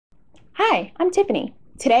Hi, I'm Tiffany.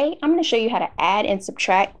 Today I'm going to show you how to add and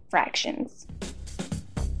subtract fractions.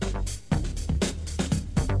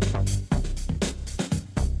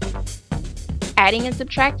 Adding and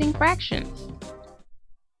subtracting fractions.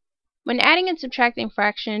 When adding and subtracting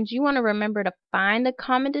fractions, you want to remember to find the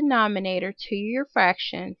common denominator to your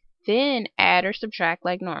fraction, then add or subtract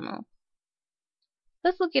like normal.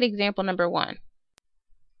 Let's look at example number 1.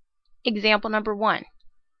 Example number 1.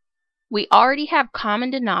 We already have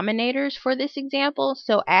common denominators for this example,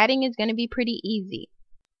 so adding is going to be pretty easy.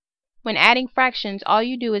 When adding fractions, all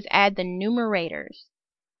you do is add the numerators.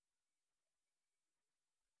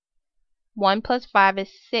 1 plus 5 is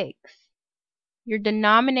 6. Your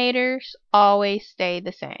denominators always stay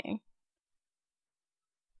the same.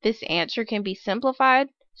 This answer can be simplified,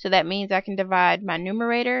 so that means I can divide my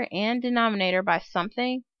numerator and denominator by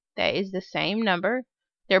something that is the same number.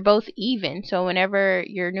 They're both even, so whenever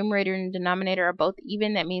your numerator and denominator are both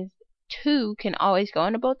even, that means 2 can always go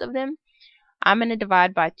into both of them. I'm going to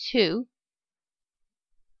divide by 2.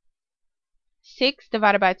 6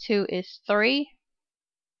 divided by 2 is 3.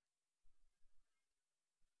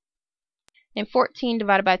 And 14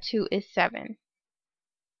 divided by 2 is 7.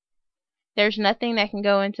 There's nothing that can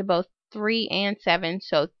go into both 3 and 7,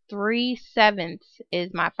 so 3/7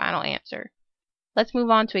 is my final answer. Let's move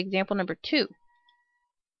on to example number 2.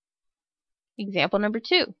 Example number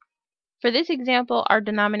 2. For this example, our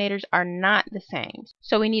denominators are not the same,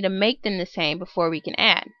 so we need to make them the same before we can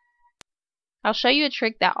add. I'll show you a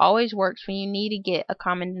trick that always works when you need to get a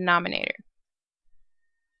common denominator.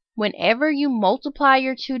 Whenever you multiply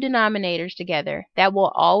your two denominators together, that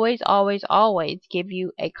will always give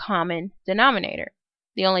you a common denominator.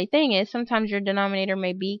 The only thing is, sometimes your denominator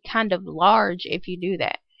may be kind of large if you do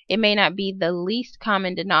that. It may not be the least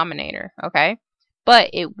common denominator, okay?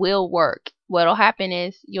 But it will work. What'll happen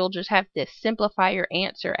is you'll just have to simplify your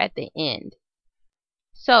answer at the end.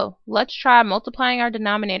 So let's try multiplying our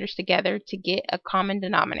denominators together to get a common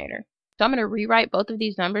denominator. So I'm going to rewrite both of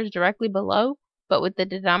these numbers directly below, but with the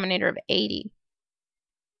denominator of 80.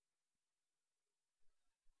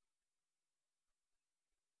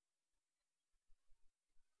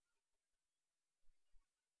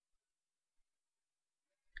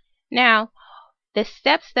 Now, the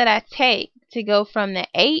steps that I take to go from the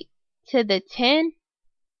 8 to the 10,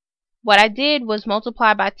 what I did was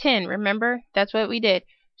multiply by 10. Remember? That's what we did.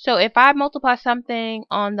 So if I multiply something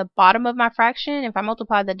on the bottom of my fraction, if I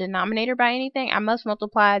multiply the denominator by anything, I must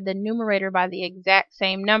multiply the numerator by the exact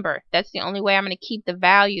same number. That's the only way I'm going to keep the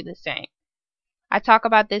value the same. I talk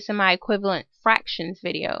about this in my equivalent fractions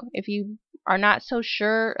video. If you are not so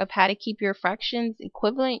sure of how to keep your fractions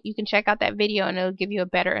equivalent, you can check out that video and it'll give you a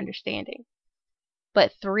better understanding.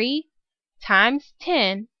 But 3 times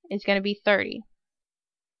 10 is going to be 30.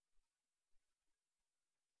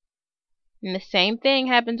 And the same thing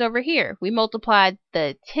happens over here. We multiplied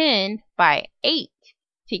the 10 by 8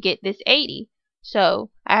 to get this 80. So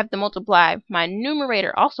I have to multiply my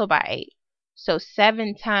numerator also by 8. So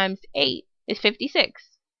 7 times 8 is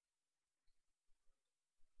 56.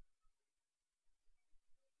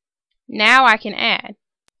 Now I can add.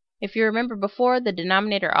 If you remember before, the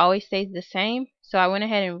denominator always stays the same, so I went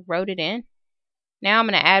ahead and wrote it in. Now I'm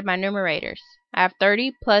going to add my numerators. I have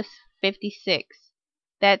 30 plus 56.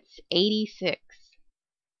 That's 86.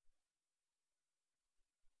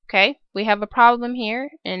 Okay, we have a problem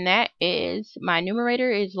here, and that is my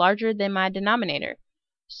numerator is larger than my denominator.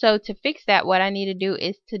 So to fix that, what I need to do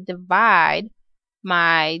is to divide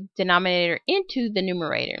my denominator into the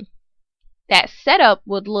numerator. That setup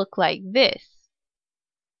would look like this.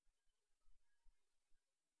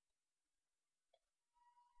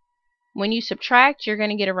 When you subtract, you're going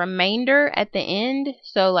to get a remainder at the end.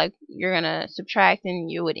 So like you're going to subtract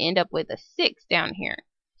and you would end up with a 6 down here.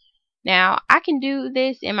 Now I can do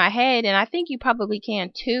this in my head, and I think you probably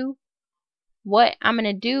can too. What I'm going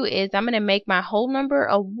to do is I'm going to make my whole number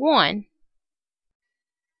a 1,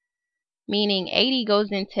 meaning 80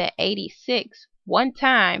 goes into 86 one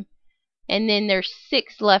time, and then there's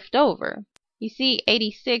 6 left over. You see,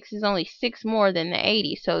 86 is only 6 more than the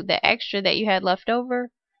 80, so the extra that you had left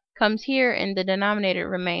over comes here and the denominator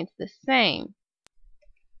remains the same.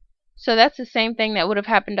 So that's the same thing that would have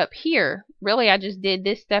happened up here. Really, I just did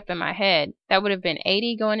this step in my head. That would have been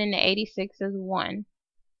 80 going into 86 as 1.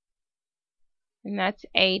 And that's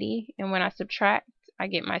 80. And when I subtract, I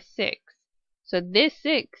get my 6. So this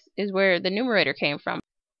 6 is where the numerator came from.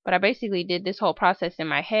 But I basically did this whole process in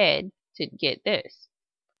my head to get this.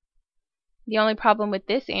 The only problem with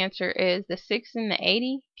this answer is the 6 and the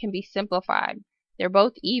 80 can be simplified. They're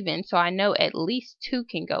both even, so I know at least 2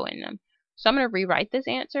 can go in them. So I'm going to rewrite this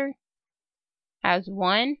answer as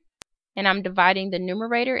 1 and I'm dividing the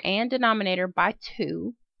numerator and denominator by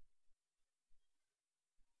 2,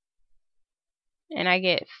 and I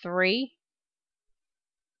get 3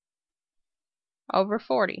 over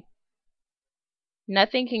 40.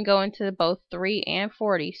 Nothing can go into both 3 and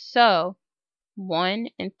 40, so 1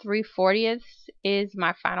 3/40 is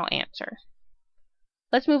my final answer.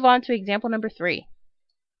 Let's move on to example number 3.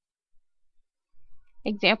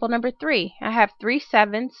 Example number 3, I have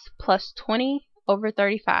 3/7 plus 20 over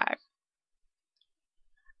 35.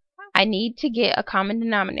 I need to get a common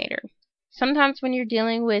denominator. Sometimes when you're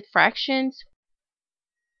dealing with fractions,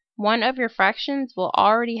 one of your fractions will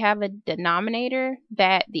already have a denominator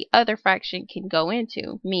that the other fraction can go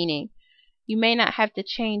into, meaning you may not have to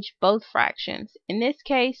change both fractions. In this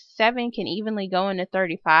case, 7 can evenly go into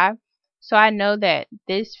 35, so I know that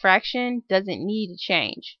this fraction doesn't need to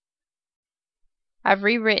change. I've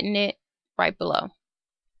rewritten it right below.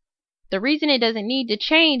 The reason it doesn't need to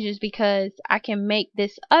change is because I can make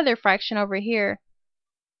this other fraction over here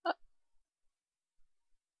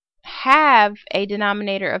have a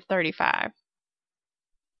denominator of 35.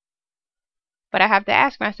 But I have to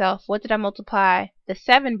ask myself, what did I multiply the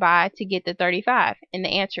 7 by to get the 35? And the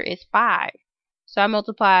answer is 5. So I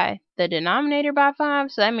multiply the denominator by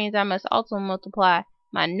 5, so that means I must also multiply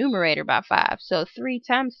my numerator by 5. So 3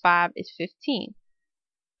 times 5 is 15.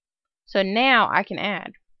 So now I can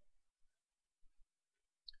add.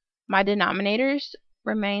 My denominators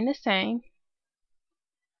remain the same.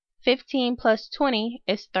 15 plus 20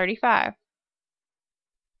 is 35.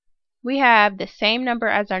 We have the same number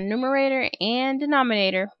as our numerator and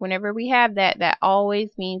denominator. Whenever we have that, that always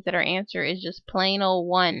means that our answer is just plain old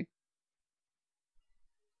 1.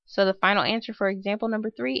 So the final answer for example number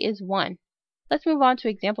 3 is 1. Let's move on to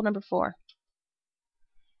example number 4.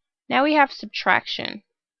 Now we have subtraction.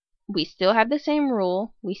 We still have the same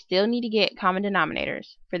rule. We still need to get common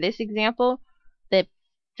denominators. For this example, the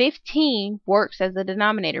 15 works as the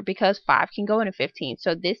denominator because 5 can go into 15.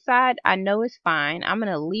 So this side I know is fine. I'm going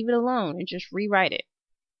to leave it alone and just rewrite it.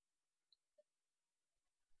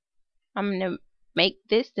 I'm going to make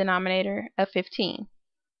this denominator a 15.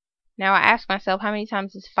 Now I ask myself, how many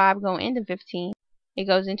times does 5 go into 15? It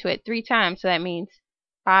goes into it 3 times, so that means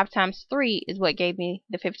 5 times 3 is what gave me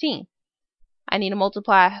the 15. I need to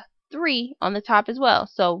multiply 3 on the top as well.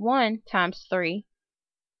 So 1 times 3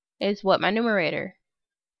 is what my numerator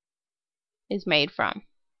is made from.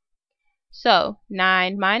 So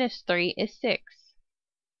 9 minus 3 is 6.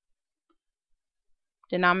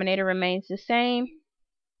 Denominator remains the same.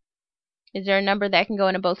 Is there a number that can go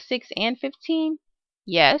into both 6 and 15?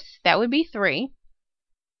 Yes, that would be 3.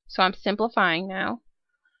 So I'm simplifying now.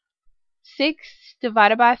 6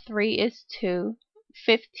 divided by 3 is 2.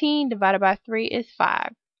 15 divided by 3 is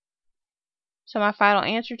 5. So my final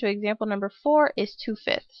answer to example number 4 is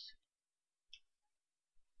 2/5.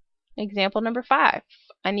 Example number 5.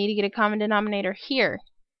 I need to get a common denominator here.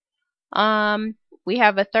 We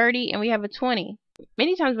have a 30 and we have a 20.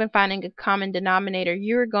 Many times when finding a common denominator,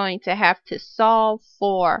 you're going to have to solve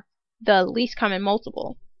for the least common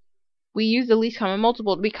multiple. We use the least common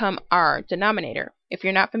multiple to become our denominator. If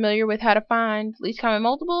you're not familiar with how to find least common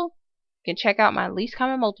multiple, you can check out my least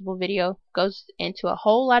common multiple video. It goes into a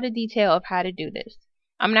whole lot of detail of how to do this.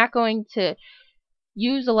 I'm not going to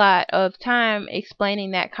use a lot of time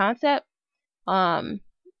explaining that concept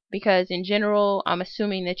because in general I'm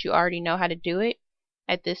assuming that you already know how to do it.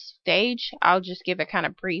 At this stage, I'll just give a kind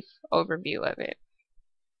of brief overview of it.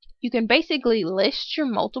 You can basically list your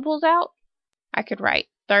multiples out. I could write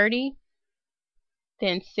 30,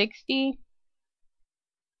 then 60,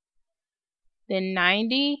 then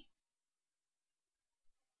 90.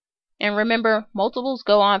 And remember, multiples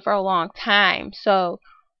go on for a long time, so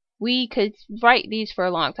we could write these for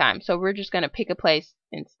a long time. So we're just going to pick a place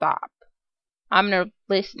and stop. I'm going to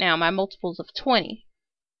list now my multiples of 20.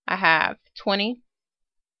 I have 20,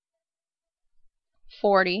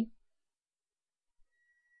 40,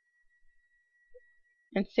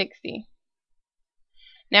 and 60.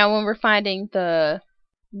 Now when we're finding the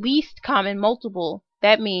least common multiple,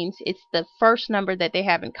 that means it's the first number that they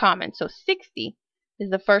have in common. So 60 is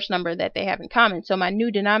the first number that they have in common. So my new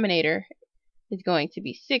denominator is going to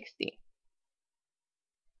be 60.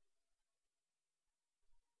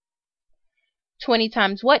 20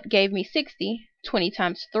 times what gave me 60? 20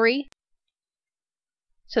 times 3.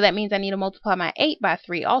 So that means I need to multiply my 8 by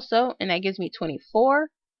 3 also, and that gives me 24.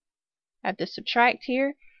 I have to subtract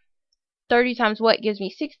here. 30 times what gives me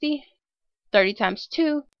 60? 30 times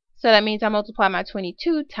 2. So that means I multiply my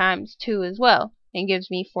 22 times 2 as well, and gives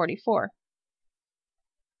me 44.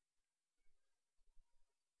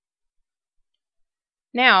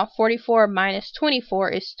 Now 44 minus 24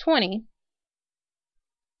 is 20.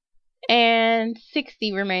 And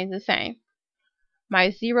 60 remains the same. My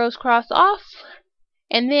zeros cross off.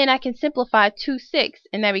 And then I can simplify 2 6,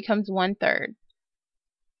 and that becomes 1/3.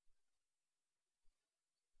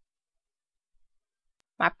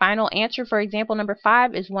 My final answer for example number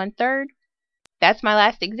 5 is 1/3. That's my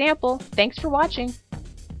last example. Thanks for watching.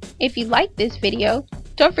 If you liked this video,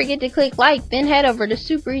 don't forget to click like, then head over to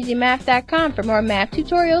supereasymath.com for more math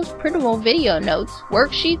tutorials, printable video notes,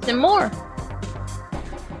 worksheets, and more.